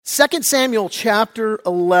2 Samuel chapter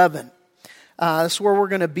 11. This is where we're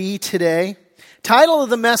going to be today. Title of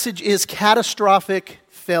the message is Catastrophic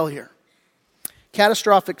Failure.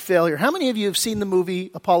 Catastrophic failure. How many of you have seen the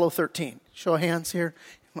movie Apollo 13? Show of hands here.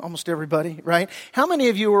 Almost everybody, right? How many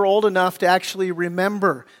of you are old enough to actually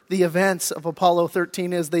remember the events of Apollo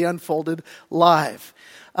 13 as they unfolded live?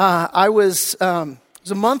 It was a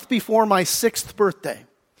month before my 6th birthday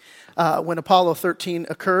when Apollo 13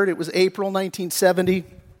 occurred. It was April 1970.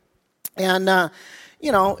 And,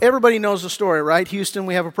 everybody knows the story, right? Houston,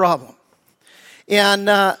 we have a problem. And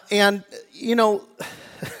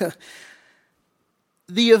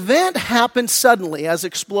the event happened suddenly, as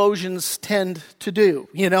explosions tend to do.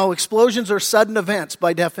 Explosions are sudden events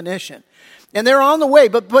by definition. And they're on the way.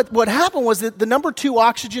 But what happened was that the number 2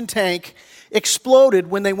 oxygen tank exploded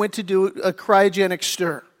when they went to do a cryogenic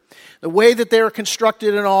stir. The way that they were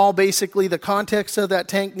constructed and all, basically the context of that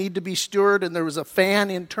tank needed to be stirred, and there was a fan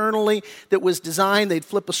internally that was designed. They'd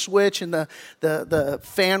flip a switch and the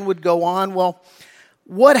fan would go on. Well,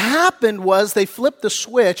 what happened was they flipped the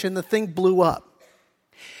switch and the thing blew up.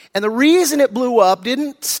 And the reason it blew up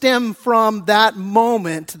didn't stem from that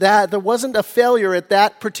moment, that there wasn't a failure at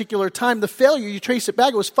that particular time. The failure, you trace it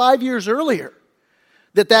back, it was 5 years earlier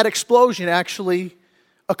that explosion actually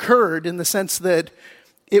occurred, in the sense that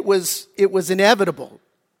it was inevitable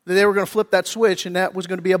that they were going to flip that switch and that was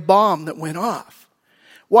going to be a bomb that went off.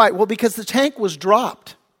 Why? Well, because the tank was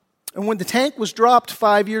dropped. And when the tank was dropped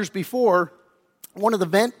 5 years before, one of the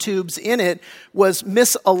vent tubes in it was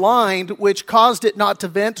misaligned, which caused it not to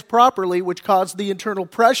vent properly, which caused the internal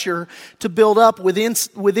pressure to build up within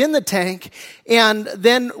the tank. And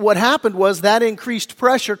then what happened was that increased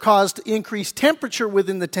pressure caused increased temperature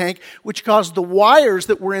within the tank, which caused the wires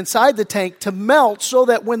that were inside the tank to melt, so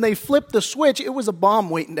that when they flipped the switch, it was a bomb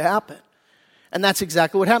waiting to happen. And that's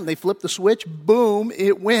exactly what happened. They flipped the switch, boom,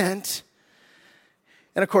 it went.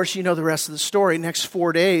 And of course, you know the rest of the story. Next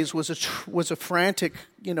 4 days was a frantic,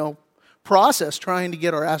 process trying to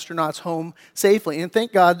get our astronauts home safely. And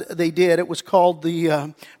thank God they did. It was called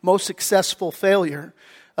the most successful failure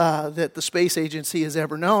that the space agency has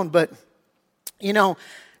ever known. But,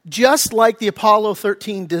 just like the Apollo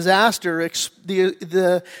 13 disaster, in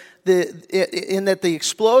that the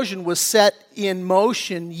explosion was set in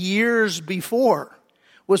motion years before,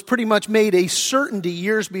 was pretty much made a certainty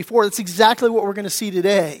years before. That's exactly what we're going to see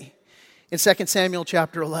today in 2 Samuel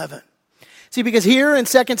chapter 11. See, because here in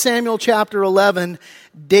 2 Samuel chapter 11,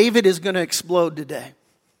 David is going to explode today.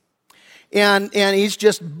 And he's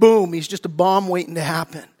just boom, he's just a bomb waiting to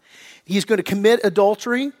happen. He's going to commit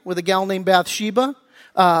adultery with a gal named Bathsheba.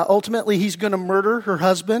 Ultimately, he's going to murder her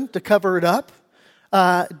husband to cover it up.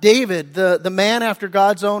 David, the man after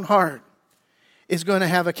God's own heart, is going to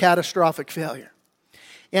have a catastrophic failure.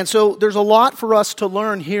 And so there's a lot for us to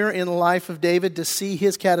learn here in the life of David, to see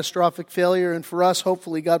his catastrophic failure, and for us,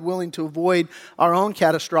 hopefully, God willing, to avoid our own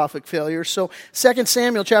catastrophic failure. So 2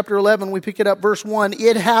 Samuel chapter 11, we pick it up, verse 1.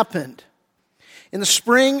 It happened in the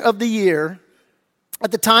spring of the year,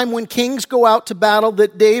 at the time when kings go out to battle,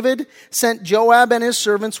 that David sent Joab and his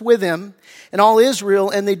servants with him and all Israel,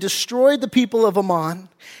 and they destroyed the people of Ammon,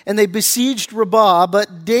 and they besieged Rabbah,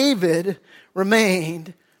 but David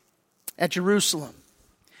remained at Jerusalem.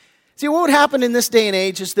 See, what would happen in this day and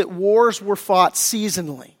age is that wars were fought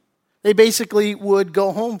seasonally. They basically would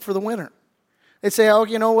go home for the winter. They'd say, oh,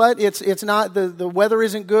 you know what, it's not, the weather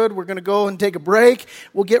isn't good, we're going to go and take a break,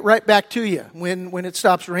 we'll get right back to you when it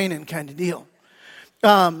stops raining, kind of deal.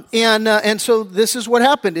 And so this is what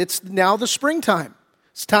happened. It's now the springtime.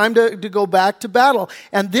 It's time to go back to battle.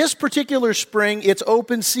 And this particular spring, it's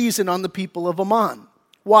open season on the people of Ammon.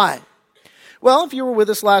 Why? Well, if you were with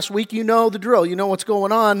us last week, you know the drill. You know what's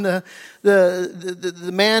going on.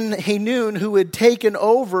 The man Hanun, who had taken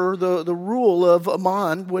over the rule of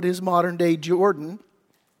Ammon, what is modern day Jordan,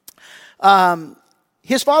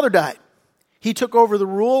 his father died. He took over the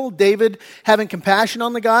rule. David, having compassion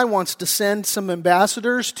on the guy, wants to send some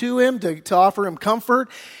ambassadors to him to offer him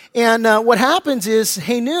comfort. And what happens is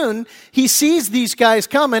Hanun, he sees these guys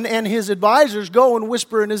coming, and his advisors go and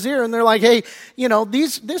whisper in his ear, and they're like, hey,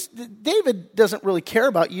 David doesn't really care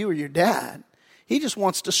about you or your dad. He just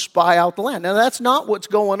wants to spy out the land. Now, that's not what's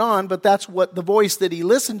going on, but that's what the voice that he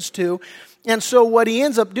listens to. And so what he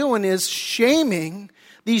ends up doing is shaming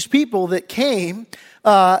these people that came,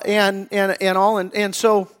 and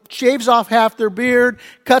so shaves off half their beard,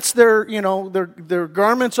 cuts their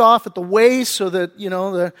garments off at the waist so that,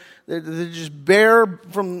 they're just bare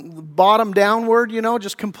from the bottom downward,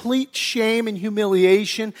 just complete shame and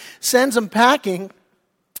humiliation, sends them packing.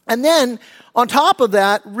 And then, on top of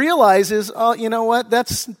that, realizes, oh, you know what,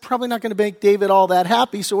 that's probably not going to make David all that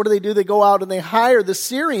happy. So what do? They go out and they hire the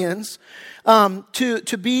Syrians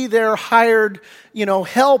to be their hired,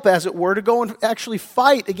 help, as it were, to go and actually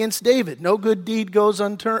fight against David. No good deed goes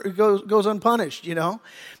unpunished,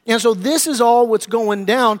 And so this is all what's going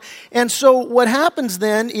down. And so what happens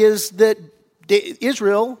then is that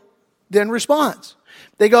Israel then responds.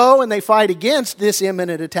 They go and they fight against this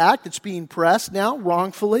imminent attack that's being pressed now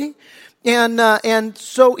wrongfully. And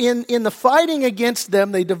so in the fighting against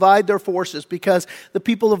them, they divide their forces because the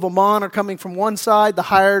people of Ammon are coming from one side, the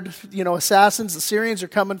hired, assassins, the Syrians are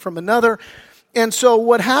coming from another. And so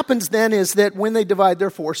what happens then is that when they divide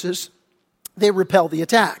their forces, they repel the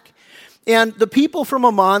attack. And the people from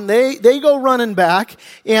Ammon, they go running back,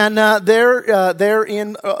 and they're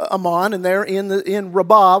in Ammon, and they're in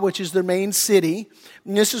Rabbah, which is their main city.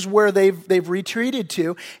 And this is where they've retreated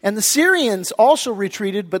to. And the Syrians also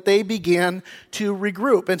retreated, but they began to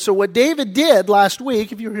regroup. And so what David did last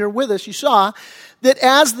week, if you were here with us, you saw that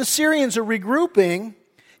as the Syrians are regrouping,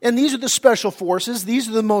 and these are the special forces, these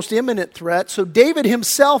are the most imminent threat. So David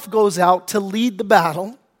himself goes out to lead the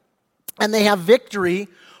battle, and they have victory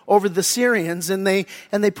over the Syrians, and they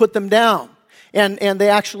put them down, and they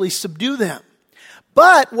actually subdue them.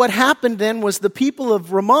 But what happened then was the people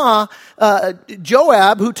of Ramah,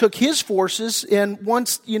 Joab, who took his forces, and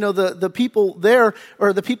once, the people there,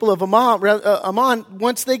 or the people of Ammon,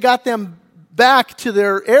 once they got them back to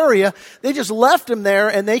their area, they just left them there,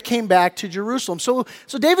 and they came back to Jerusalem. So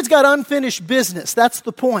David's got unfinished business. That's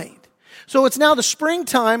the point. So it's now the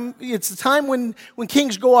springtime. It's the time when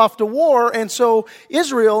kings go off to war, and so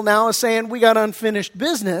Israel now is saying, we got unfinished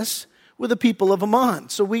business with the people of Ammon.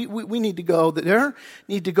 So we need to go there,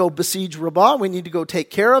 need to go besiege Rabbah, we need to go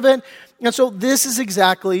take care of it. And so this is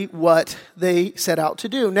exactly what they set out to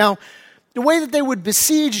do. Now, the way that they would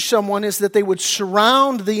besiege someone is that they would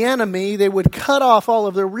surround the enemy, they would cut off all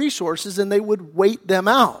of their resources, and they would wait them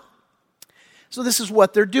out. So this is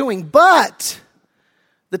what they're doing. But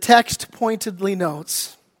the text pointedly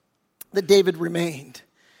notes that David remained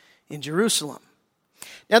in Jerusalem.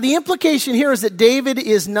 Now, the implication here is that David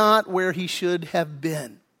is not where he should have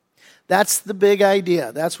been. That's the big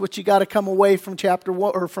idea. That's what you got to come away from chapter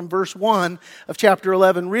 1, or from verse 1 of chapter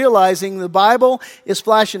 11, realizing the Bible is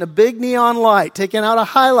flashing a big neon light, taking out a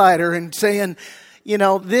highlighter and saying,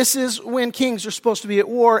 this is when kings are supposed to be at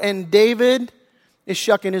war, and David is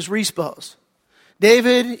shucking his respos.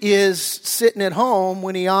 David is sitting at home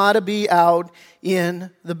when he ought to be out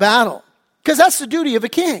in the battle. Because that's the duty of a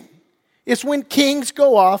king. It's when kings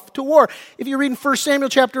go off to war. If you read in 1 Samuel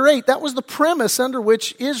chapter 8, that was the premise under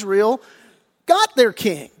which Israel got their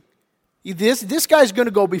king. This guy's going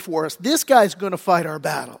to go before us. This guy's going to fight our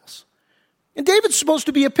battles. And David's supposed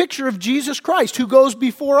to be a picture of Jesus Christ, who goes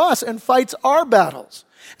before us and fights our battles.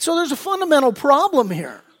 So there's a fundamental problem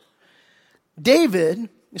here. David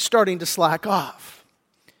is starting to slack off.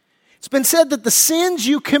 It's been said that the sins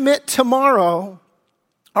you commit tomorrow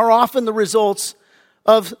are often the results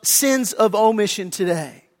of sins of omission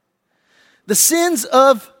today. The sins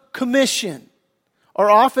of commission are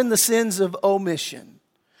often the sins of omission.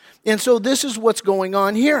 And so this is what's going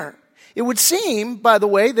on here. It would seem, by the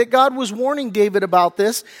way, that God was warning David about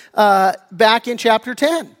this back in chapter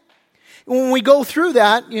 10. When we go through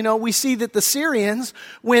that, we see that the Syrians,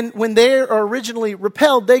 when they are originally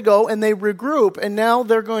repelled, they go and they regroup, and now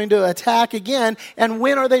they're going to attack again. And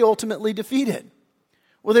when are they ultimately defeated?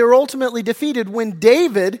 Well, they were ultimately defeated when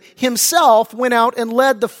David himself went out and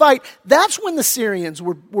led the fight. That's when the Syrians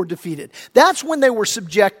were defeated. That's when they were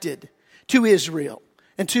subjected to Israel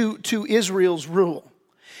and to Israel's rule.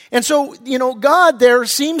 And so, God there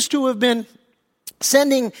seems to have been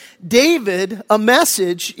sending David a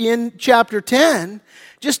message in chapter 10,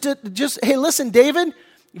 hey, listen, David,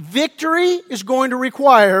 victory is going to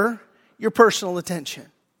require your personal attention.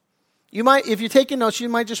 You might, if you're taking notes, you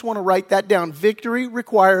might just want to write that down. Victory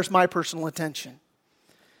requires my personal attention.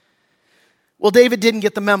 Well, David didn't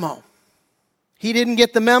get the memo. He didn't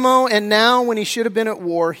get the memo, and now when he should have been at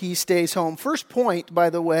war, he stays home. First point, by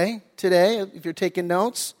the way, today, if you're taking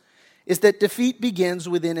notes, is that defeat begins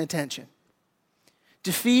with inattention.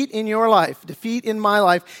 Defeat in your life, defeat in my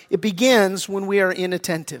life, it begins when we are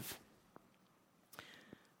inattentive.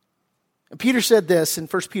 And Peter said this in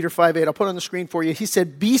 1 Peter 5:8. I'll put it on the screen for you. He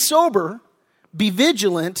said, be sober, be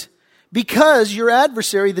vigilant, because your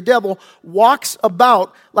adversary, the devil, walks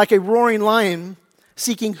about like a roaring lion,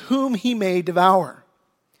 seeking whom he may devour.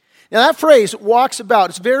 Now that phrase, walks about,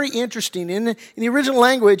 it's very interesting. In the original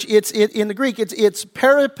language, in the Greek, it's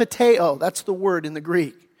peripateo. That's the word in the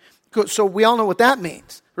Greek. So we all know what that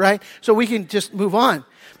means, right? So we can just move on.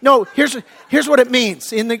 No, here's what it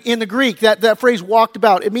means in the Greek, that phrase walked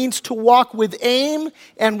about. It means to walk with aim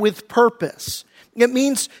and with purpose. It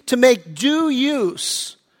means to make due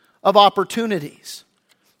use of opportunities.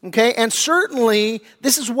 Okay? And certainly,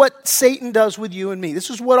 this is what Satan does with you and me. This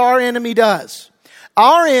is what our enemy does.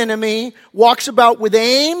 Our enemy walks about with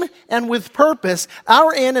aim and with purpose.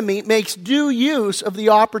 Our enemy makes due use of the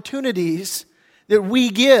opportunities that we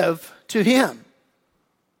give to him.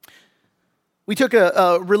 We took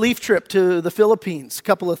a relief trip to the Philippines a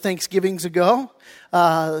couple of Thanksgivings ago.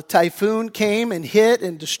 Typhoon came and hit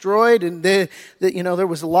and destroyed, and there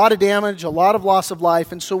was a lot of damage, a lot of loss of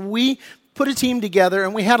life. And so we put a team together,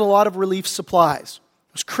 and we had a lot of relief supplies.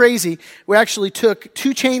 It was crazy. We actually took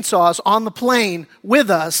 2 chainsaws on the plane with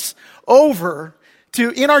us over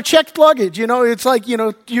in our checked luggage. It's like,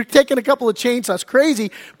 you're taking a couple of chainsaws. Crazy.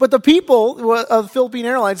 But the people of Philippine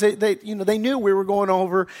Airlines, they knew we were going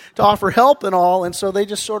over to offer help and all, and so they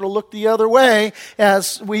just sort of looked the other way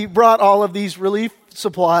as we brought all of these relief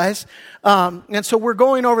supplies. And so we're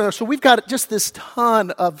going over there. So we've got just this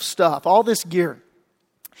ton of stuff, all this gear.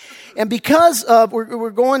 And because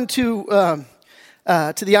we're going to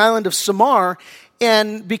the island of Samar,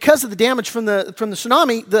 and because of the damage from the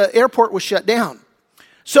tsunami, the airport was shut down.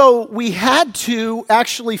 So we had to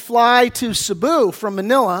actually fly to Cebu from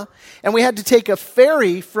Manila, and we had to take a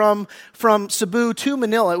ferry from Cebu to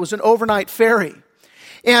Manila. It was an overnight ferry.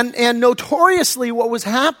 And notoriously what was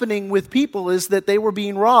happening with people is that they were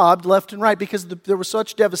being robbed left and right because there was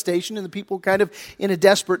such devastation and the people kind of in a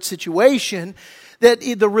desperate situation that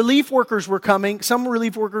the relief workers were coming. Some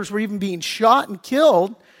relief workers were even being shot and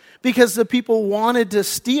killed because the people wanted to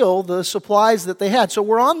steal the supplies that they had. So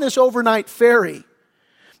we're on this overnight ferry.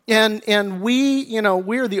 And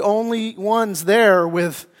we're the only ones there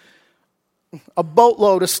with a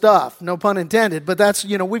boatload of stuff, no pun intended, but that's,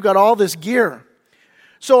 we've got all this gear.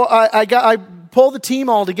 So I pulled the team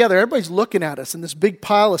all together. Everybody's looking at us and this big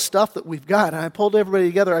pile of stuff that we've got. And I pulled everybody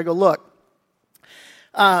together. I go, look,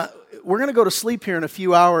 we're going to go to sleep here in a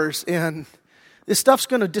few hours and this stuff's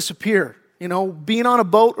going to disappear. Being on a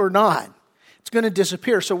boat or not, it's going to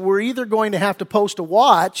disappear. So we're either going to have to post a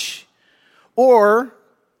watch or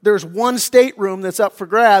there's one stateroom that's up for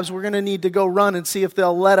grabs. We're going to need to go run and see if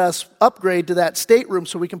they'll let us upgrade to that stateroom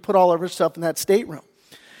so we can put all of our stuff in that stateroom.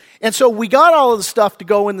 And so we got all of the stuff to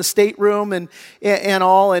go in the stateroom and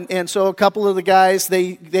all. And so a couple of the guys,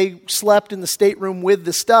 they slept in the stateroom with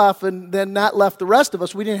the stuff, and then that left the rest of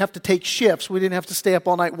us. We didn't have to take shifts. We didn't have to stay up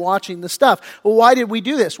all night watching the stuff. Well, why did we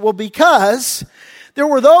do this? Well, because there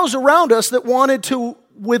were those around us that wanted to,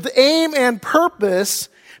 with aim and purpose,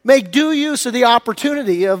 make due use of the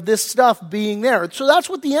opportunity of this stuff being there. So that's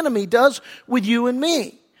what the enemy does with you and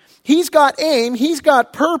me. He's got aim, he's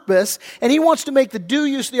got purpose, and he wants to make the due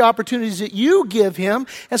use of the opportunities that you give him.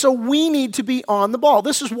 And so we need to be on the ball.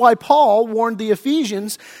 This is why Paul warned the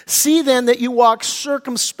Ephesians, see then that you walk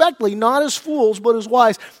circumspectly, not as fools, but as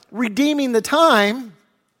wise, redeeming the time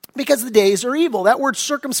because the days are evil. That word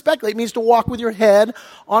circumspectly, it means to walk with your head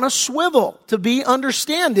on a swivel, to be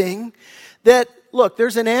understanding that, look,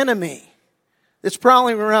 there's an enemy that's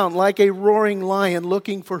prowling around like a roaring lion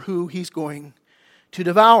looking for who he's going to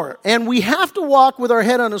devour. And we have to walk with our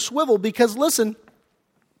head on a swivel because, listen,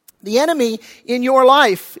 the enemy in your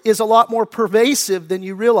life is a lot more pervasive than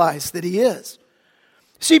you realize that he is.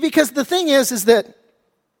 See, because the thing is that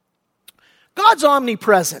God's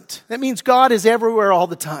omnipresent. That means God is everywhere all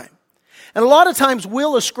the time. And a lot of times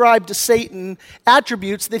we'll ascribe to Satan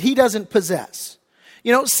attributes that he doesn't possess.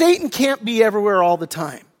 Satan can't be everywhere all the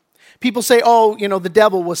time. People say, the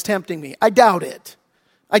devil was tempting me. I doubt it,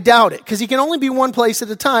 because he can only be one place at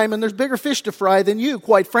a time, and there's bigger fish to fry than you,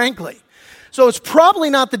 quite frankly. So it's probably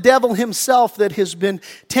not the devil himself that has been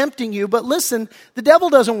tempting you, but listen, the devil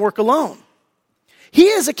doesn't work alone. He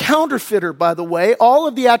is a counterfeiter, by the way. All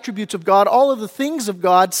of the attributes of God, all of the things of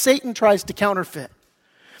God, Satan tries to counterfeit.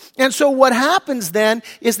 And so what happens then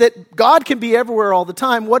is that God can be everywhere all the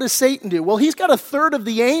time. What does Satan do? Well, he's got a third of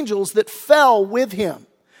the angels that fell with him.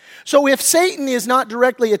 So if Satan is not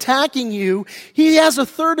directly attacking you, he has a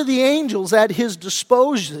third of the angels at his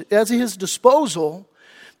disposal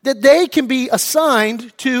that they can be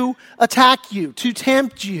assigned to attack you, to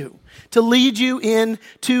tempt you, to lead you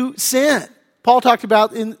into sin. Paul talked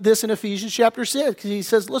about this in Ephesians chapter 6. He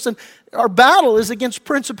says, listen, our battle is against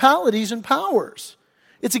principalities and powers.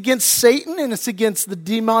 It's against Satan and it's against the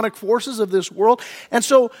demonic forces of this world. And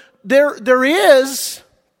so there is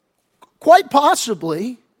quite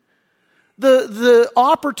possibly the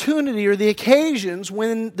opportunity or the occasions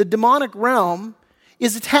when the demonic realm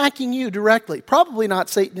is attacking you directly. Probably not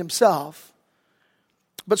Satan himself,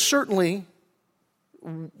 but certainly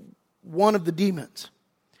one of the demons.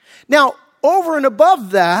 Now, over and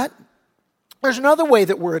above that, there's another way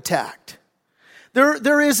that we're attacked.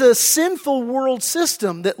 There is a sinful world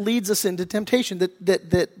system that leads us into temptation,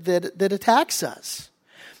 that attacks us.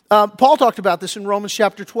 Paul talked about this in Romans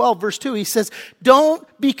chapter 12, verse 2. He says, don't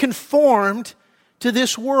be conformed to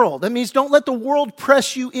this world. That means don't let the world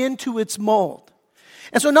press you into its mold.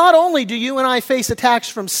 And so not only do you and I face attacks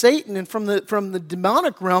from Satan and from the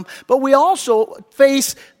demonic realm, but we also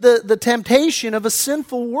face the temptation of a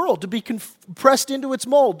sinful world to be pressed into its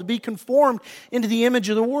mold, to be conformed into the image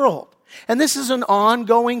of the world. And this is an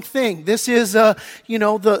ongoing thing. This is, watch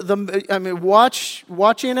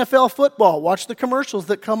NFL football, watch the commercials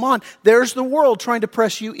that come on. There's the world trying to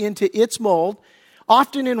press you into its mold,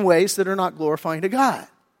 often in ways that are not glorifying to God.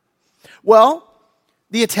 Well,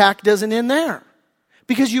 the attack doesn't end there.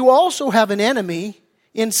 Because you also have an enemy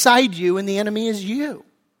inside you, and the enemy is you.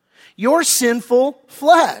 Your sinful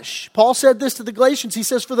flesh. Paul said this to the Galatians. He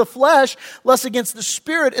says, for the flesh lusts against the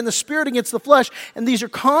spirit, and the spirit against the flesh. And these are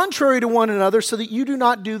contrary to one another, so that you do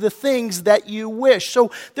not do the things that you wish. So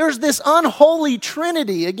there's this unholy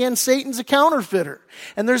trinity. Again, Satan's a counterfeiter.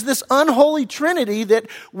 And there's this unholy trinity that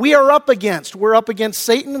we are up against. We're up against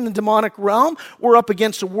Satan in the demonic realm. We're up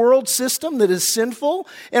against a world system that is sinful.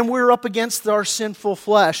 And we're up against our sinful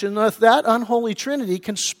flesh. And if that unholy trinity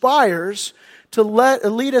conspires to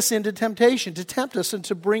lead us into temptation, to tempt us and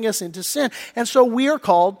to bring us into sin. And so we are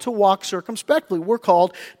called to walk circumspectly. We're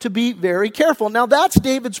called to be very careful. Now that's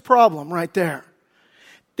David's problem right there.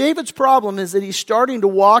 David's problem is that he's starting to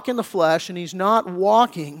walk in the flesh and he's not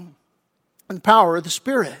walking in the power of the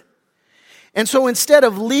Spirit. And so instead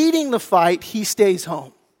of leading the fight, he stays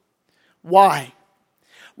home. Why?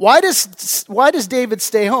 Why does David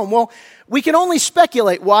stay home? Well, we can only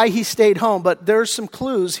speculate why he stayed home, but there's some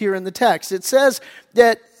clues here in the text. It says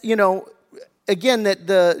that, again, that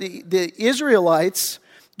the Israelites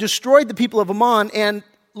destroyed the people of Ammon and,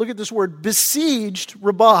 look at this word, besieged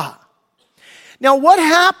Rabbah. Now, what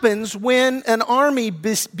happens when an army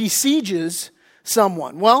besieges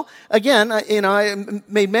someone? Well, again, I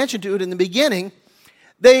made mention to it in the beginning.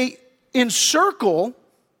 They encircle,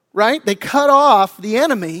 right? They cut off the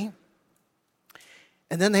enemy,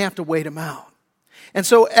 and then they have to wait them out. And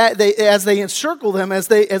so as they encircle them, as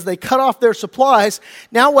they cut off their supplies,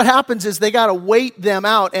 now what happens is they got to wait them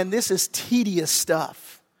out, and this is tedious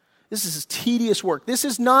stuff. This is tedious work. This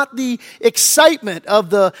is not the excitement of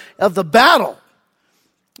the battle.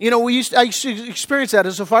 I used to experience that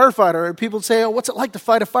as a firefighter. People would say, "Oh, what's it like to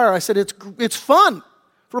fight a fire?" I said, "It's fun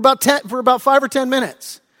for about 5 or 10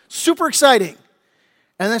 minutes. Super exciting."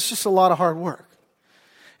 And that's just a lot of hard work.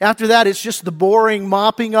 After that, it's just the boring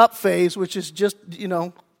mopping up phase, which is just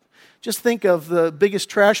think of the biggest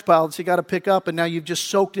trash pile that you got to pick up, and now you've just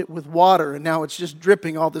soaked it with water, and now it's just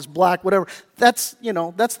dripping all this black, whatever. That's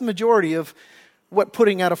the majority of what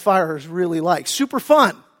putting out a fire is really like. Super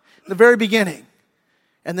fun in the very beginning.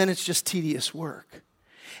 And then it's just tedious work.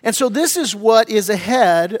 And so this is what is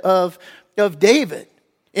ahead of David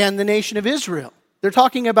and the nation of Israel. They're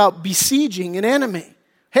talking about besieging an enemy.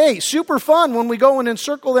 Hey, super fun when we go and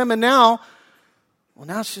encircle them, and now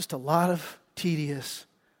it's just a lot of tedious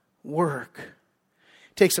work.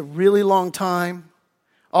 It takes a really long time.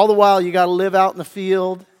 All the while, you got to live out in the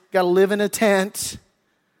field, got to live in a tent,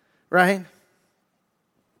 right?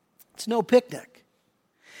 It's no picnic.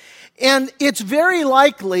 And it's very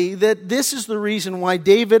likely that this is the reason why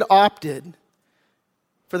David opted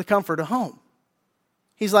for the comfort of home.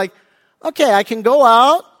 He's like, okay, I can go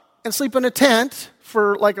out and sleep in a tent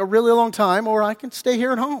for like a really long time, or I can stay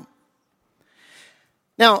here at home.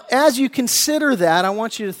 Now, as you consider that, I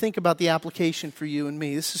want you to think about the application for you and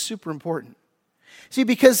me. This is super important. See,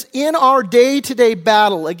 because in our day-to-day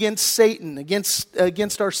battle against Satan,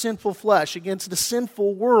 against our sinful flesh, against the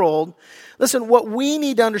sinful world, listen, what we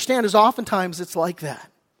need to understand is oftentimes it's like that.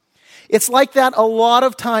 It's like that a lot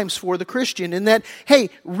of times for the Christian, in that, hey,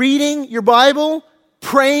 reading your Bible,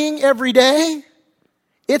 praying every day,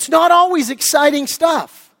 it's not always exciting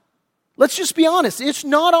stuff. Let's just be honest. It's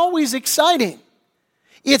not always exciting.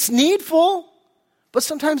 It's needful, but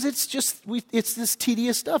sometimes it's this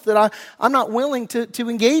tedious stuff that I'm not willing to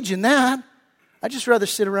engage in that. I'd just rather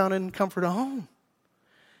sit around in comfort of home.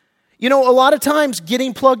 A lot of times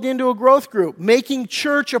getting plugged into a growth group, making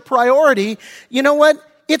church a priority, you know what?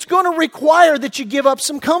 It's going to require that you give up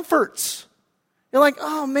some comforts. You're like,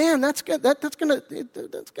 oh man, that's good. That's gonna.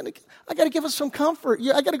 I got to give us some comfort.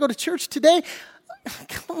 I got to go to church today.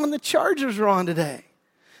 Come on, the Chargers are on today.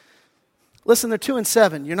 Listen, they're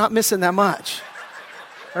 2-7. You're not missing that much.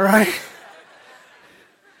 All right.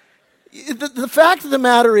 The fact of the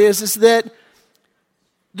matter is that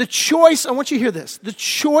I want you to hear this. The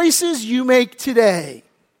choices you make today,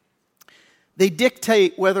 they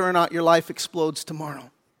dictate whether or not your life explodes tomorrow.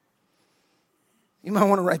 You might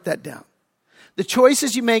want to write that down. The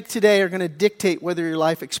choices you make today are going to dictate whether your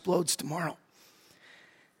life explodes tomorrow.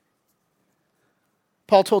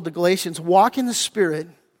 Paul told the Galatians, walk in the Spirit,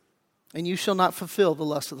 and you shall not fulfill the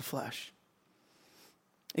lust of the flesh.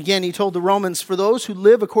 Again, he told the Romans, for those who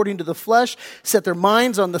live according to the flesh set their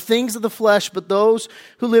minds on the things of the flesh, but those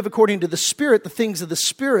who live according to the Spirit, the things of the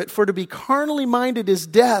Spirit. For to be carnally minded is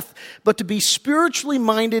death, but to be spiritually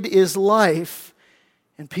minded is life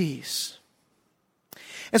and peace.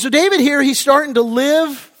 And so David here, he's starting to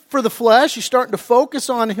live for the flesh. He's starting to focus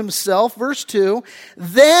on himself. Verse 2,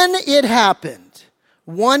 then it happened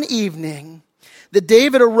one evening that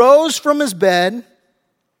David arose from his bed,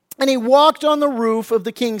 and he walked on the roof of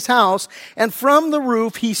the king's house, and from the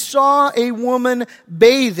roof he saw a woman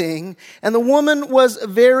bathing, and the woman was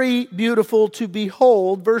very beautiful to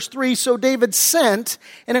behold. Verse 3, so David sent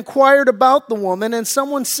and inquired about the woman, and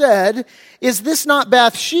someone said, is this not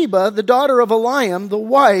Bathsheba, the daughter of Eliam, the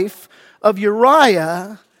wife of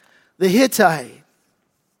Uriah the Hittite?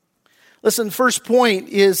 Listen, the first point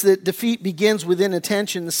is that defeat begins with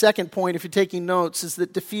inattention. The second point, if you're taking notes, is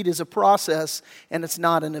that defeat is a process and it's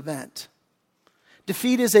not an event.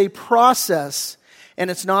 Defeat is a process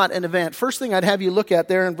and it's not an event. First thing I'd have you look at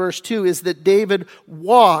there in verse 2 is that David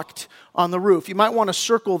walked on the roof. You might want to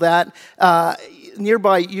circle that.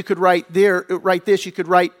 Nearby, you could write this. You could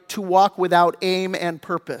write to walk without aim and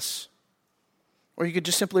purpose. Or you could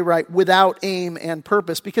just simply write without aim and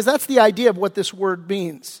purpose, because that's the idea of what this word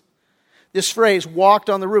means. This phrase, walked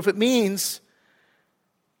on the roof, it means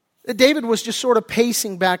that David was just sort of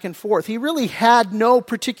pacing back and forth. He really had no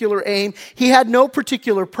particular aim. He had no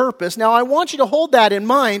particular purpose. Now, I want you to hold that in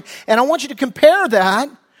mind, and I want you to compare that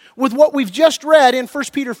with what we've just read in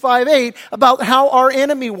 1 Peter 5:8 about how our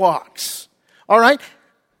enemy walks. All right?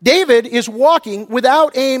 David is walking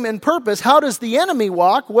without aim and purpose. How does the enemy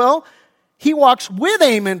walk? Well, he walks with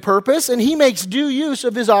aim and purpose, and he makes due use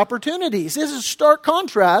of his opportunities. This is a stark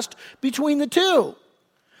contrast between the two.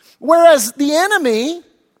 Whereas the enemy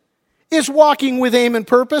is walking with aim and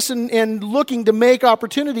purpose and looking to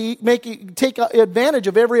take advantage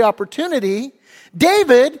of every opportunity,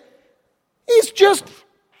 David, he's just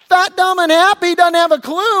fat, dumb, and happy. He doesn't have a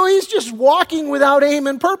clue. He's just walking without aim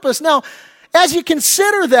and purpose. Now, as you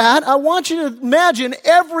consider that, I want you to imagine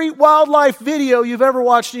every wildlife video you've ever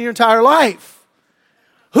watched in your entire life.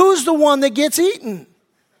 Who's the one that gets eaten?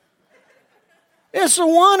 It's the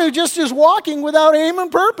one who just is walking without aim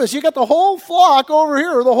and purpose. You got the whole flock over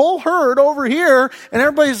here, or the whole herd over here, and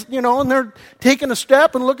everybody's, and they're taking a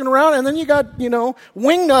step and looking around, and then you got,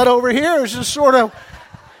 Wingnut over here. It's just sort of,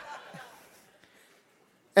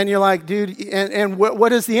 and you're like, dude, and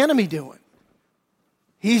what is the enemy doing?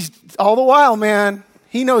 He's, all the while, man,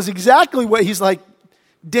 he knows exactly what, he's like,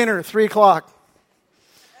 dinner, 3 o'clock.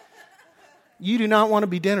 You do not want to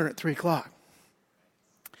be dinner at 3 o'clock.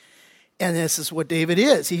 And this is what David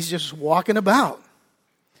is. He's just walking about.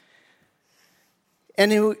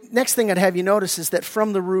 And the next thing I'd have you notice is that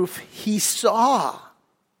from the roof, he saw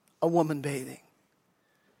a woman bathing.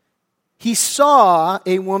 He saw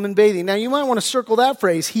a woman bathing. Now, you might want to circle that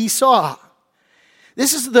phrase, he saw.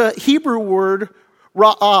 This is the Hebrew word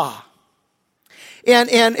ra'ah.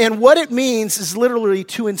 And what it means is literally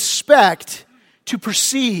to inspect, to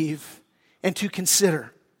perceive, and to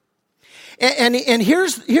consider. And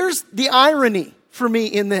here's the irony for me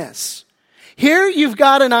in this. Here you've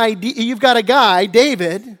got a guy,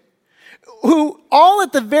 David, who all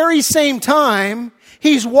at the very same time,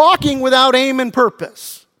 he's walking without aim and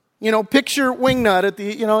purpose. Picture Wingnut at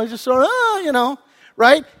the, he's just sort of,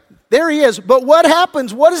 right? There he is. But what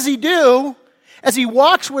happens? What does he do? As he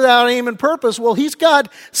walks without aim and purpose, well, he's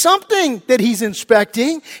got something that he's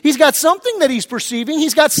inspecting. He's got something that he's perceiving.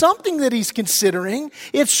 He's got something that he's considering.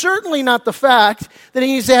 It's certainly not the fact that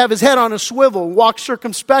he needs to have his head on a swivel, walk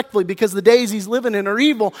circumspectly because the days he's living in are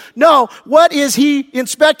evil. No, what is he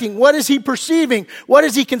inspecting? What is he perceiving? What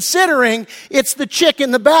is he considering? It's the chick in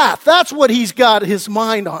the bath. That's what he's got his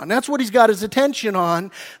mind on. That's what he's got his attention on.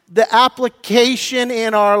 The application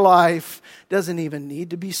in our life doesn't even need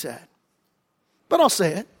to be said. But I'll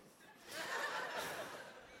say it.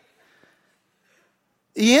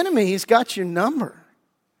 The enemy's got your number.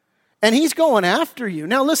 And he's going after you.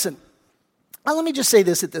 Now listen, let me just say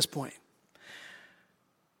this at this point.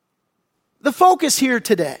 The focus here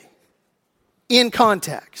today, in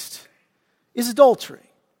context, is adultery.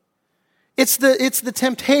 It's the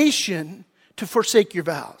temptation to forsake your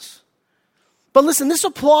vows. But listen, this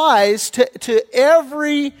applies to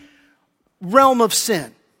every realm of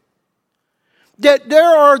sin. That there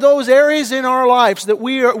are those areas in our lives that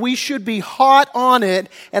we should be hot on it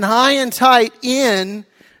and high and tight in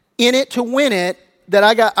it to win it, that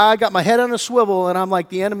I got my head on a swivel and I'm like,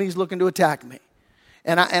 the enemy's looking to attack me.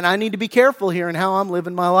 And I need to be careful here in how I'm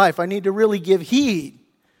living my life. I need to really give heed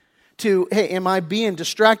to, hey, am I being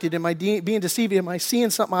distracted? Am I being deceived? Am I seeing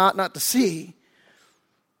something I ought not to see?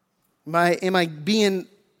 Am I being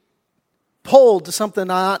pulled to something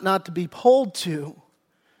I ought not to be pulled to?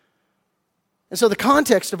 And so the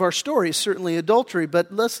context of our story is certainly adultery, but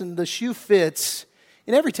listen, the shoe fits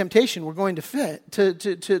in every temptation we're going to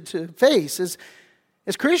face as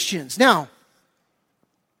Christians. Now,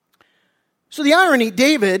 so the irony,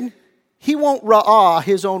 David, he won't ra'ah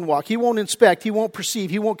his own walk. He won't inspect, he won't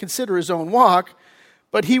perceive, he won't consider his own walk,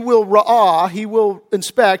 but he will ra'ah, he will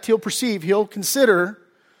inspect, he'll perceive, he'll consider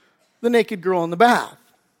the naked girl in the bath.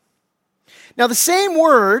 Now the same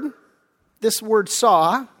word, this word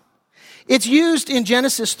saw, it's used in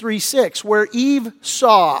Genesis 3:6, where Eve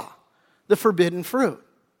saw the forbidden fruit.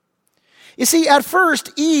 You see, at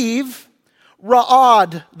first, Eve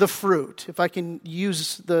ra'ad the fruit, if I can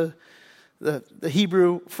use the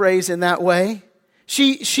Hebrew phrase in that way.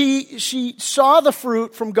 She saw the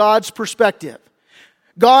fruit from God's perspective.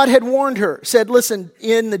 God had warned her, said, listen,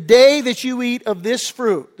 in the day that you eat of this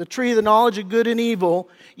fruit, the tree of the knowledge of good and evil,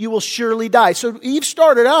 you will surely die. So Eve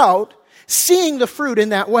started out seeing the fruit in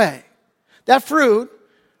that way. That fruit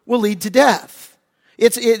will lead to death.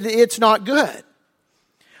 It's not good.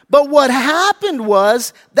 But what happened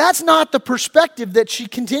was, that's not the perspective that she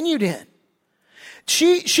continued in.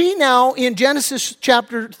 She now, in Genesis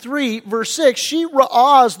chapter 3, verse 6, she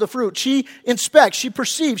ra'ahs the fruit. She inspects, she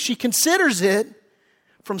perceives, she considers it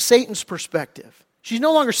from Satan's perspective. She's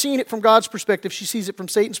no longer seeing it from God's perspective. She sees it from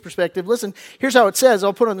Satan's perspective. Listen, here's how it says.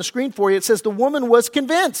 I'll put it on the screen for you. It says, the woman was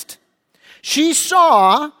convinced. She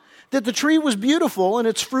saw that the tree was beautiful and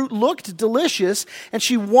its fruit looked delicious, and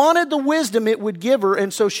she wanted the wisdom it would give her,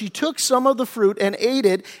 and so she took some of the fruit and ate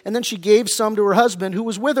it, and then she gave some to her husband who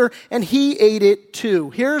was with her, and he ate it too.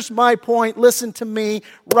 Here's my point. Listen to me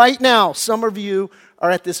right now. Some of you are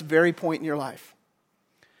at this very point in your life.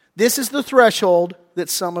 This is the threshold that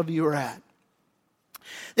some of you are at.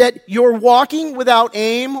 That you're walking without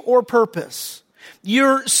aim or purpose.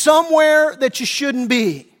 You're somewhere that you shouldn't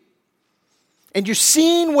be. And you're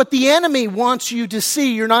seeing what the enemy wants you to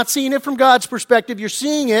see. You're not seeing it from God's perspective. You're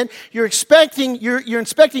seeing it. You're inspecting,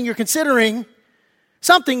 you're considering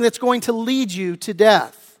something that's going to lead you to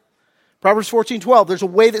death. Proverbs 14:12, there's a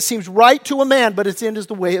way that seems right to a man, but its end is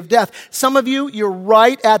the way of death. Some of you, you're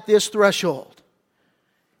right at this threshold.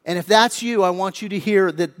 And if that's you, I want you to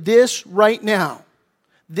hear that this right now,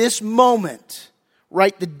 this moment,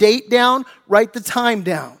 write the date down, write the time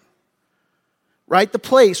down. Write the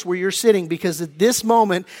place where you're sitting, because at this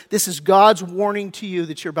moment, this is God's warning to you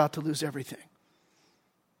that you're about to lose everything.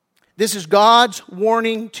 This is God's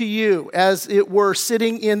warning to you, as it were,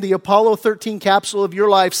 sitting in the Apollo 13 capsule of your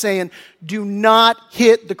life, saying, do not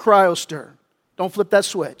hit the cryostor. Don't flip that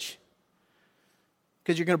switch,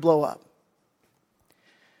 because you're going to blow up.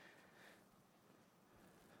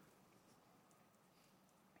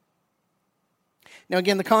 Now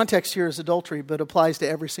again, the context here is adultery, but applies to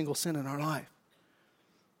every single sin in our life.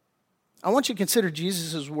 I want you to consider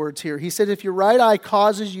Jesus' words here. He said, if your right eye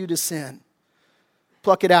causes you to sin,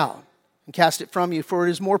 pluck it out and cast it from you, for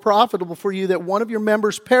it is more profitable for you that one of your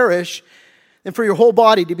members perish than for your whole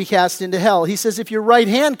body to be cast into hell. He says, if your right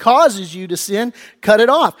hand causes you to sin, cut it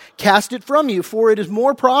off, cast it from you, for it is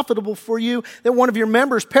more profitable for you that one of your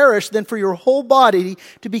members perish than for your whole body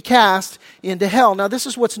to be cast into hell. Now, this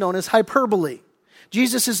is what's known as hyperbole.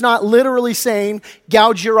 Jesus is not literally saying,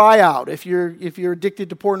 gouge your eye out if you're addicted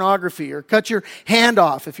to pornography, or cut your hand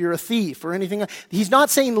off if you're a thief, or anything. He's not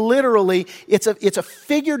saying literally. It's a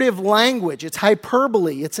figurative language. It's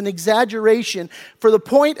hyperbole. It's an exaggeration for the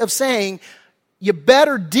point of saying you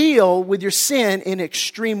better deal with your sin in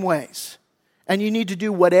extreme ways. And you need to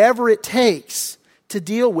do whatever it takes to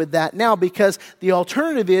deal with that now, because the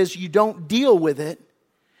alternative is you don't deal with it.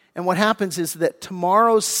 And what happens is that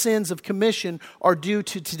tomorrow's sins of commission are due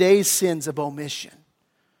to today's sins of omission.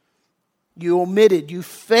 You omitted, you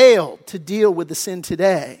failed to deal with the sin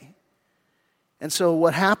today. And so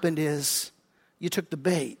what happened is you took the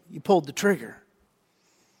bait, you pulled the trigger.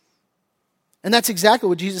 And that's exactly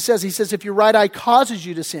what Jesus says. He says, if your right eye causes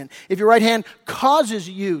you to sin, if your right hand causes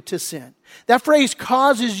you to sin. That phrase,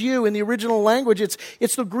 causes you, in the original language,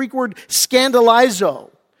 it's the Greek word scandalizo.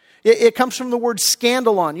 It comes from the word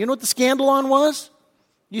scandalon. You know what the scandalon was?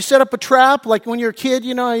 You set up a trap, like when you're a kid,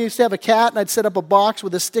 I used to have a cat, and I'd set up a box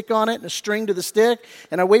with a stick on it and a string to the stick,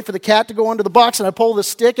 and I'd wait for the cat to go under the box, and I'd pull the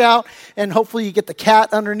stick out, and hopefully you get the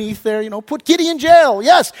cat underneath there, put Kitty in jail,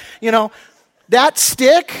 yes. That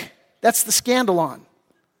stick, that's the scandalon.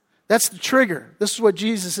 That's the trigger. This is what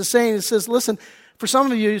Jesus is saying. He says, listen, for some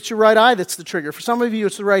of you, it's your right eye that's the trigger. For some of you,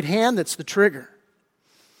 it's the right hand that's the trigger.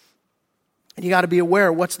 And you got to be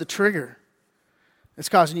aware, what's the trigger that's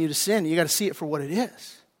causing you to sin? You got to see it for what it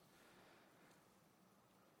is.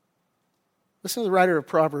 Listen to the writer of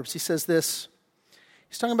Proverbs. He says this.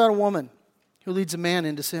 He's talking about a woman who leads a man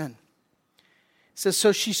into sin. He says,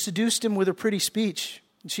 so she seduced him with her pretty speech,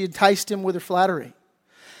 and she enticed him with her flattery.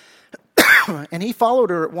 And he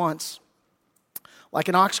followed her at once, like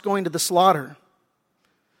an ox going to the slaughter.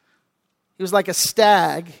 He was like a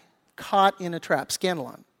stag caught in a trap.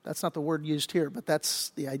 Scandalon. That's not the word used here, but that's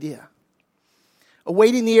the idea.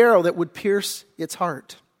 Awaiting the arrow that would pierce its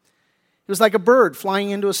heart. He was like a bird flying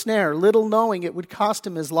into a snare, little knowing it would cost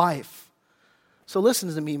him his life. So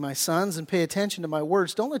listen to me, my sons, and pay attention to my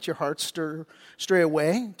words. Don't let your hearts stray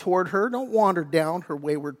away toward her. Don't wander down her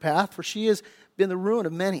wayward path, for she has been the ruin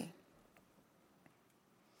of many.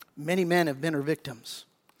 Many men have been her victims.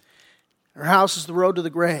 Her house is the road to the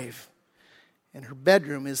grave, and her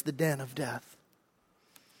bedroom is the den of death.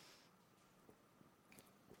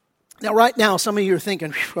 Now, right now, some of you are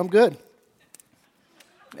thinking, I'm good.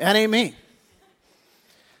 That ain't me.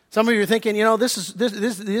 Some of you are thinking, this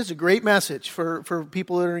is a great message for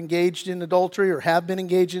people that are engaged in adultery or have been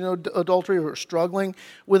engaged in adultery or are struggling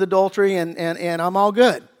with adultery, and I'm all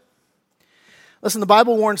good. Listen, the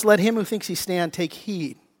Bible warns, let him who thinks he stand take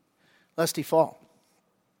heed, lest he fall.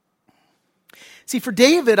 See, for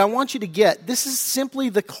David, I want you to get, this is simply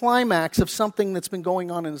the climax of something that's been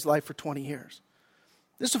going on in his life for 20 years.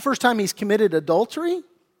 This is the first time he's committed adultery,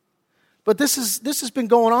 but this has been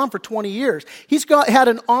going on for 20 years. He's had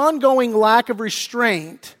an ongoing lack of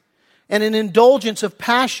restraint and an indulgence of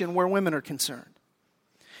passion where women are concerned.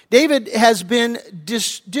 David has been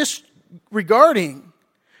disregarding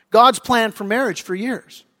God's plan for marriage for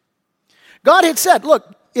years. God had said,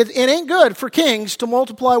 look, it ain't good for kings to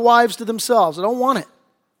multiply wives to themselves. I don't want it.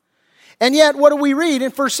 And yet, what do we read?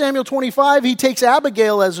 In 1 Samuel 25, he takes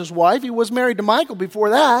Abigail as his wife. He was married to Michal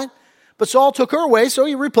before that. But Saul took her away, so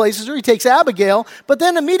he replaces her. He takes Abigail. But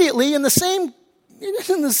then immediately, in the same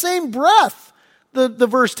breath, the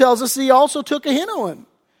verse tells us he also took Ahinoam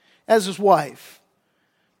as his wife.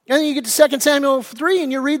 And then you get to 2 Samuel 3,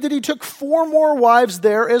 and you read that he took 4 more wives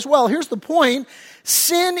there as well. Here's the point.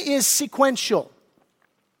 Sin is sequential.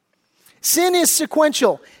 Sin is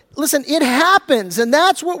sequential. Listen, it happens, and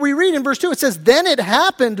that's what we read in verse 2. It says, then it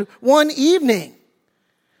happened one evening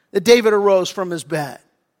that David arose from his bed.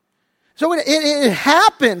 So it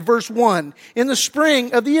happened, verse 1, in the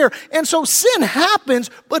spring of the year. And so sin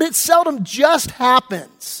happens, but it seldom just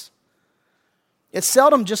happens. It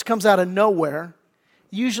seldom just comes out of nowhere.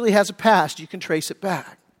 It usually has a past. You can trace it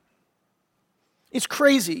back. It's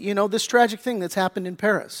crazy, this tragic thing that's happened in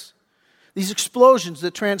Paris. These explosions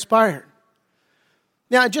that transpired.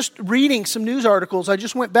 Now, just reading some news articles, I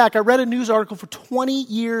just went back. I read a news article for 20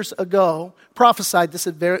 years ago, prophesied this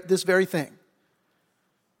very thing.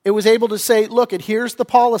 It was able to say, look, here's the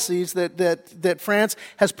policies that France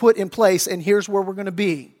has put in place, and here's where we're going to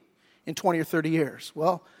be in 20 or 30 years.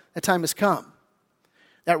 Well, that time has come.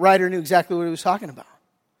 That writer knew exactly what he was talking about.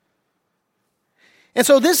 And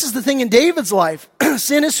so this is the thing in David's life.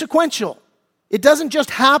 Sin is sequential. It doesn't just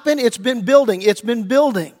happen, it's been building. It's been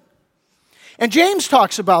building. And James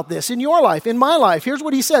talks about this in your life, in my life. Here's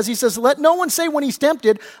what he says. He says, let no one say when he's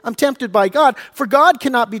tempted, I'm tempted by God. For God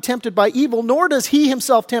cannot be tempted by evil, nor does he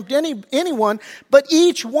himself tempt anyone. But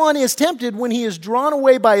each one is tempted when he is drawn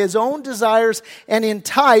away by his own desires and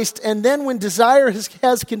enticed. And then when desire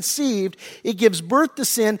has conceived, it gives birth to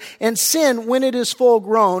sin. And sin, when it is full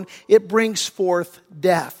grown, it brings forth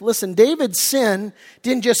death. Listen, David's sin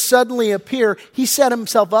didn't just suddenly appear. He set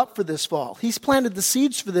himself up for this fall. He's planted the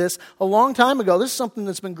seeds for this a long time ago. This is something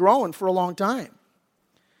that's been growing for a long time.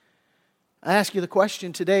 I ask you the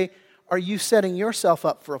question today, are you setting yourself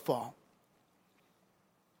up for a fall?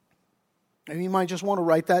 And you might just want to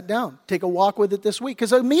write that down. Take a walk with it this week.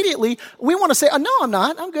 Because immediately we want to say, oh, no, I'm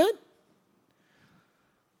not. I'm good.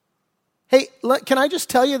 Hey, can I just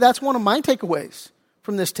tell you that's one of my takeaways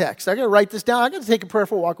from this text. I got to write this down. I got to take a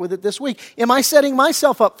prayerful walk with it this week. Am I setting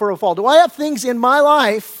myself up for a fall? Do I have things in my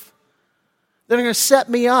life that are going to set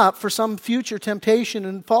me up for some future temptation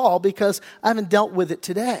and fall because I haven't dealt with it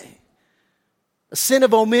today? A sin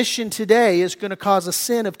of omission today is going to cause a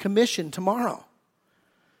sin of commission tomorrow.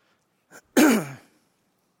 And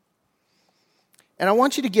And I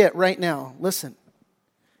want you to get right now, listen,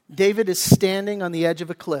 David is standing on the edge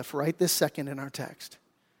of a cliff right this second in our text.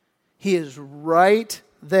 He is right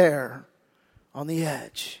there on the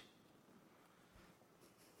edge.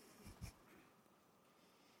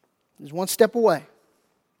 He's one step away.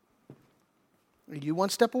 Are you one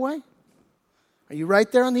step away? Are you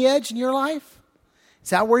right there on the edge in your life?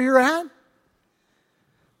 Is that where you're at?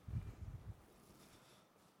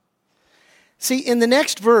 See, in the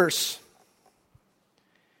next verse,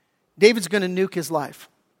 David's going to nuke his life.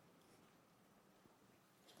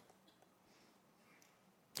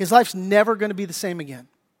 His life's never going to be the same again.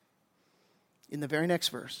 In the very next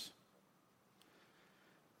verse.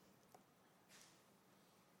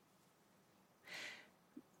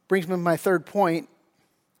 Brings me to my third point.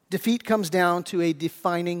 Defeat comes down to a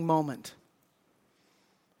defining moment.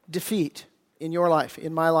 Defeat in your life,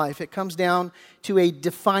 in my life, it comes down to a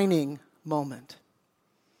defining moment.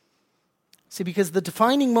 See, because the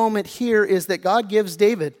defining moment here is that God gives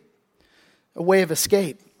David a way of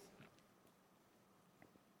escape.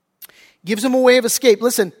 Gives him a way of escape.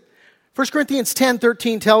 Listen, 1 Corinthians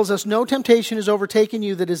 10:13 tells us, no temptation has overtaken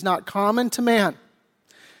you that is not common to man.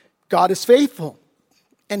 God is faithful,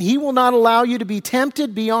 and He will not allow you to be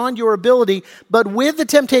tempted beyond your ability, but with the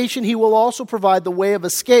temptation He will also provide the way of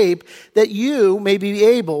escape that you may be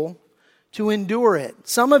able to endure it.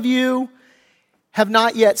 Some of you have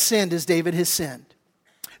not yet sinned as David has sinned.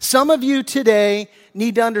 Some of you today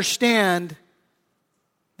need to understand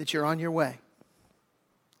that you're on your way.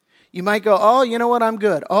 You might go, oh, you know what, I'm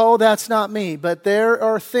good. Oh, that's not me. But there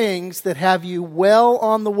are things that have you well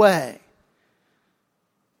on the way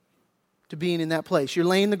to being in that place. You're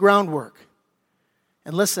laying the groundwork.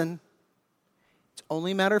 And listen, it's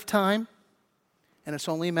only a matter of time, and it's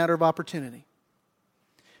only a matter of opportunity.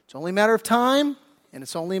 It's only a matter of time, and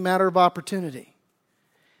it's only a matter of opportunity.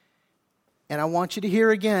 And I want you to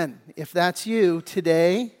hear again, if that's you,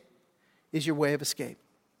 today is your way of escape.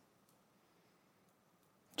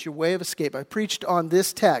 It's your way of escape. I preached on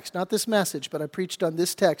this text, not this message, but I preached on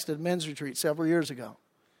this text at a men's retreat several years ago.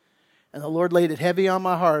 And the Lord laid it heavy on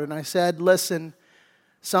my heart. And I said, listen,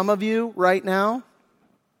 some of you right now,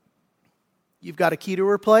 you've got a key to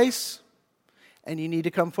replace, and you need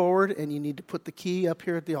to come forward and you need to put the key up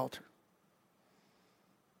here at the altar.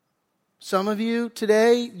 Some of you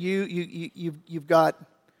today, you've got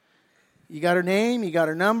her name, you got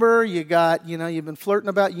her number, you've been flirting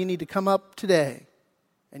about, you need to come up today.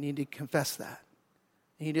 And you need to confess that.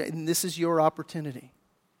 And this is your opportunity.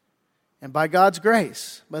 And by God's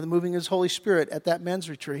grace, by the moving of His Holy Spirit at that men's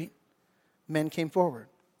retreat, men came forward.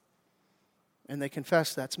 And they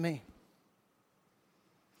confessed, that's me.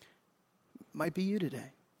 Might be you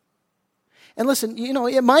today. And listen,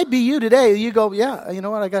 it might be you today. You go, yeah, you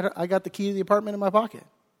know what, I got the key to the apartment in my pocket.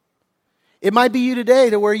 It might be you today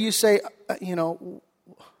to where you say,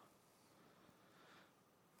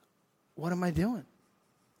 what am I doing?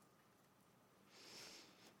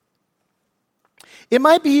 It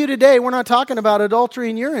might be you today. We're not talking about adultery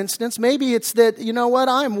in your instance. Maybe it's that, you know what,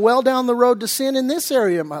 I'm well down the road to sin in this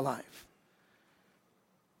area of my life.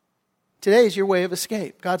 Today is your way of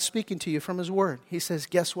escape. God's speaking to you from His Word. He says,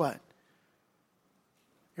 guess what?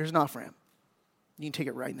 Here's an off-ramp. You can take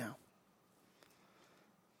it right now.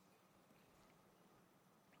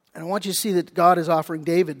 And I want you to see that God is offering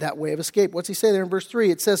David that way of escape. What's He say there in verse 3?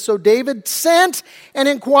 It says, so David sent and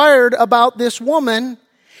inquired about this woman.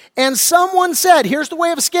 And someone said, here's the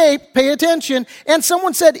way of escape, pay attention. And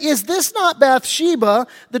someone said, is this not Bathsheba,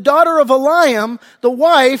 the daughter of Eliam, the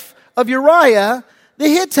wife of Uriah the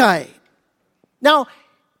Hittite? Now,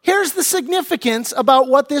 here's the significance about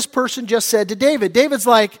what this person just said to David. David's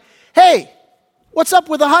like, hey, what's up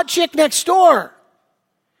with the hot chick next door?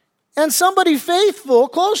 And somebody faithful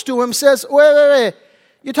close to him says, wait.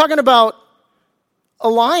 You're talking about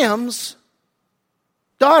Eliam's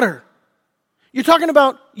daughter. You're talking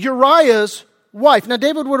about Uriah's wife. Now,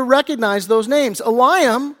 David would have recognized those names.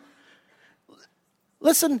 Eliam,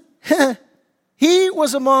 listen, he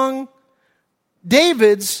was among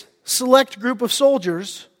David's select group of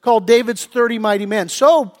soldiers called David's 30 mighty men.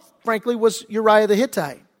 So, frankly, was Uriah the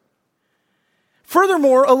Hittite.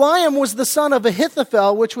 Furthermore, Eliam was the son of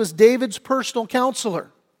Ahithophel, which was David's personal counselor.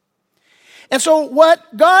 And so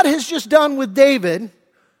what God has just done with David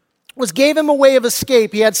was gave him a way of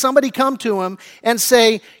escape. He had somebody come to him and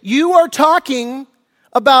say, you are talking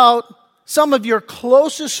about some of your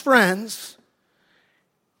closest friends,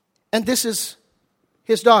 and this is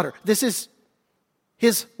his daughter. This is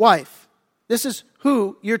his wife. This is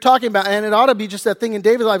who you're talking about. And it ought to be just that thing in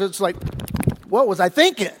David's life. It's like, what was I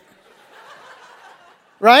thinking?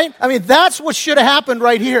 Right? I mean, that's what should have happened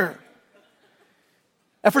right here.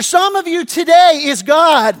 And for some of you today is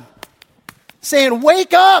God saying,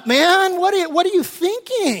 wake up, man. What are you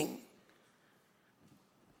thinking?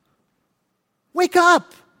 Wake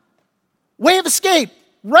up. Way of escape.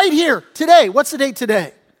 Right here, today. What's the date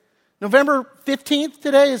today? November 15th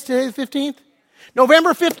today? Is today the 15th?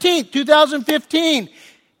 November 15th, 2015.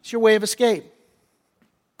 It's your way of escape.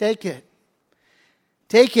 Take it.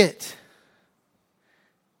 Take it.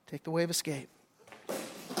 Take the way of escape.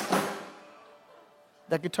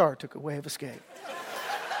 That guitar took a way of escape.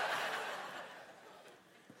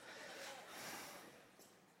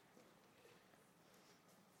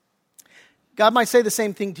 God might say the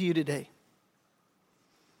same thing to you today.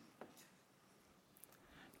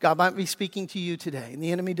 God might be speaking to you today, and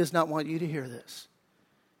the enemy does not want you to hear this.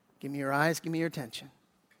 Give me your eyes, give me your attention.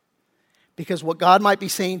 Because what God might be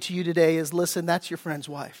saying to you today is, listen, that's your friend's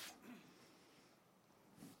wife.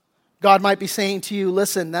 God might be saying to you,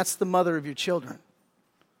 listen, that's the mother of your children.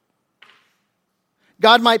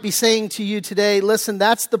 God might be saying to you today, listen,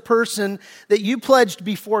 that's the person that you pledged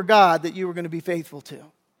before God that you were going to be faithful to.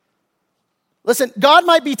 Listen, God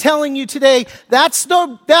might be telling you today, that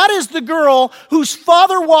is the girl whose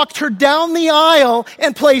father walked her down the aisle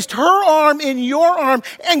and placed her arm in your arm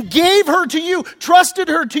and gave her to you, trusted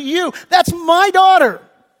her to you. That's my daughter.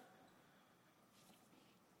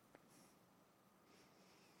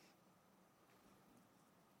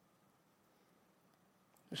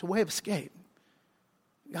 There's a way of escape.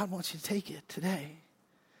 God wants you to take it today.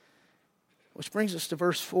 Which brings us to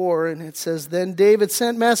verse 4, and it says, Then David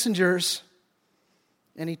sent messengers,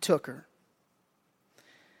 and he took her.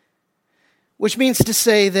 Which means to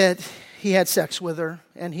say that he had sex with her,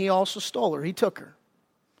 and he also stole her. He took her.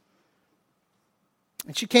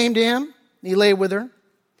 And she came to him, and he lay with her.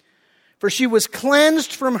 For she was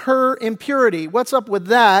cleansed from her impurity. What's up with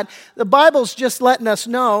that? The Bible's just letting us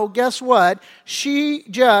know, guess what? She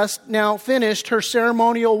just now finished her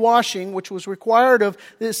ceremonial washing, which was required of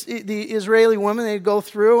the Israeli women. They'd go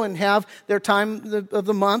through and have their time of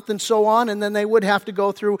the month and so on, and then they would have to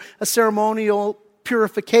go through a ceremonial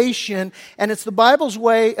purification. And it's the Bible's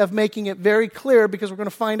way of making it very clear, because we're going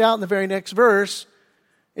to find out in the very next verse,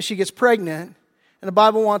 as she gets pregnant, and the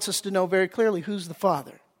Bible wants us to know very clearly who's the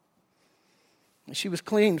father. She was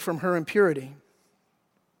cleaned from her impurity.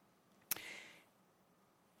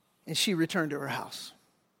 And she returned to her house.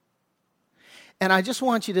 And I just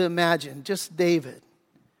want you to imagine, just David.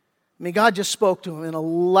 I mean, God just spoke to him in a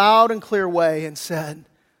loud and clear way and said,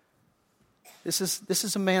 This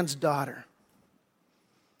is a man's daughter.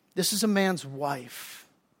 This is a man's wife.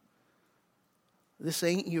 This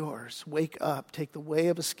ain't yours. Wake up. Take the way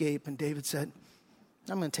of escape. And David said,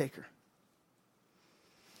 I'm going to take her.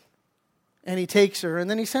 And he takes her, and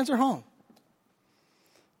then he sends her home.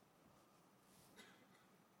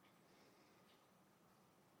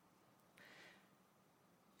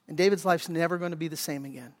 And David's life's never going to be the same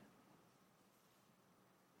again.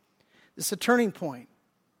 This is a turning point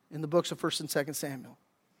in the books of 1 and 2 Samuel.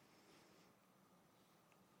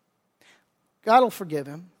 God will forgive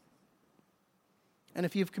him. And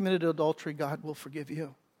if you've committed adultery, God will forgive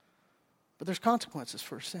you. But there's consequences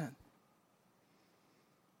for sin.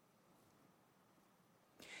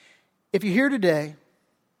 If you're here today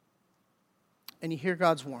and you hear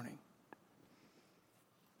God's warning,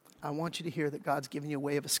 I want you to hear that God's given you a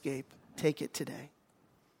way of escape. Take it today.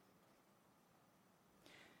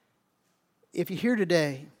 If you're here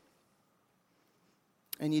today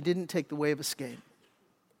and you didn't take the way of escape,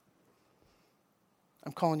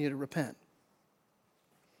 I'm calling you to repent.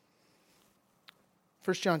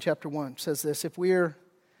 1 John chapter 1 says this, if we're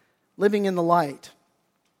living in the light,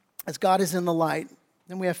 as God is in the light,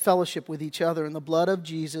 then we have fellowship with each other, and the blood of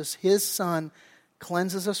Jesus, his Son,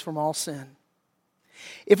 cleanses us from all sin.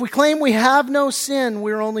 If we claim we have no sin,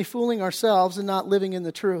 we're only fooling ourselves and not living in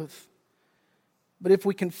the truth. But if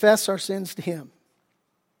we confess our sins to him,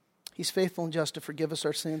 he's faithful and just to forgive us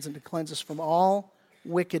our sins and to cleanse us from all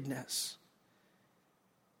wickedness.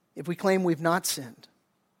 If we claim we've not sinned,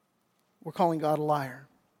 we're calling God a liar.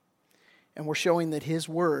 And we're showing that his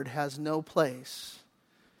word has no place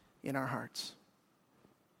in our hearts.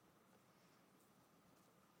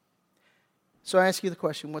 So I ask you the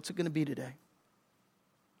question, what's it going to be today?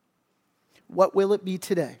 What will it be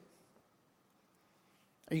today?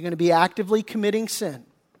 Are you going to be actively committing sin?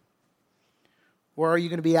 Or are you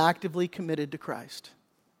going to be actively committed to Christ?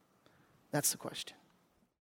 That's the question.